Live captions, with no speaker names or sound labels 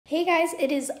Hey guys,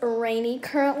 it is rainy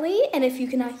currently, and if you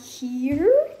cannot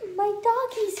hear, my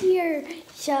doggy's here.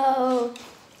 So,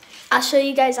 I'll show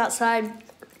you guys outside,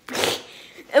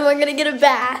 and we're gonna get a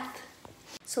bath.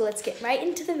 So let's get right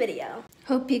into the video.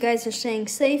 Hope you guys are staying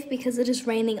safe because it is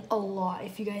raining a lot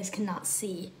if you guys cannot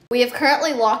see. We have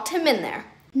currently locked him in there.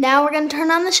 Now we're gonna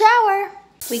turn on the shower.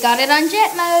 We got it on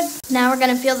jet mode. Now we're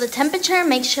gonna feel the temperature and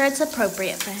make sure it's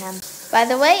appropriate for him. By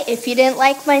the way, if you didn't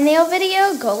like my nail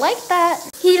video, go like that.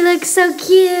 He looks so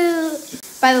cute.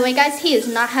 By the way, guys, he is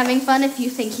not having fun if you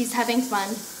think he's having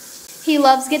fun. He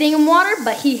loves getting in water,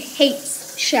 but he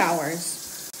hates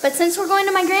showers. But since we're going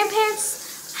to my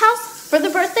grandparents' house for the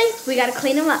birthday, we gotta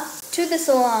clean him up. To the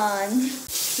salon.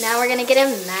 Now we're gonna get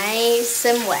him nice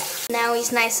and wet. Now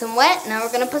he's nice and wet. Now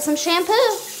we're gonna put some shampoo.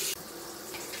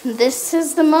 This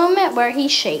is the moment where he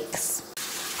shakes.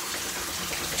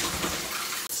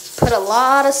 Put a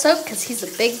lot of soap because he's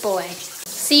a big boy.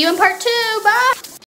 See you in part 2. Bye.